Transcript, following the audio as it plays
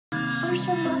Where's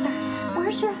your mother?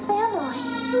 Where's your family?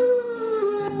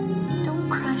 Don't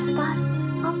cry, Spot.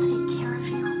 I'll take care of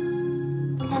you.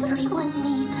 Everyone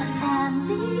needs a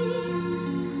family.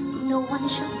 No one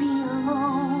should be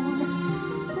alone.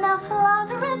 Now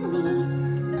Flounder and me,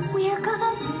 we're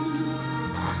gonna be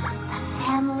a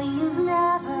family you've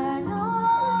never known.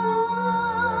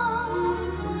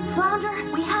 Flounder,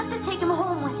 we have to take him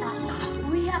home with us.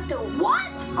 We have to what?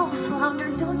 Oh, Flounder,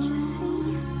 don't you see?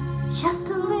 Just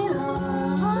a little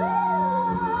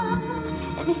while,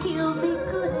 and he'll be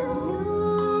good as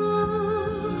new.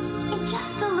 In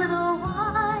just a little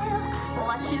while,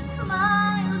 watch his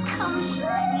smile come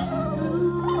shining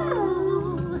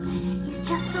through. He's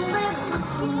just a little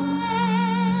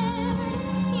scared.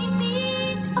 He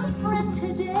needs a friend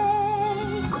today.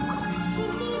 He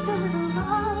needs a little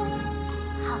love.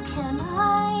 How can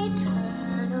I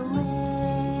turn away?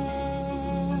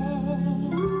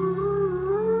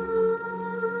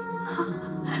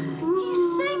 He's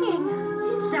singing.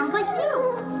 He sounds like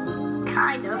you.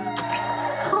 Kind of.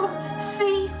 Oh,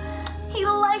 see? He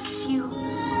likes you.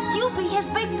 You'll be his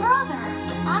big brother.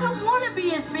 I don't want to be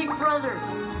his big brother.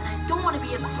 I don't want to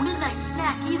be a midnight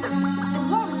snack either. It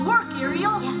won't work,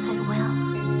 Ariel. Yes, it will.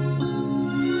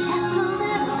 Just a little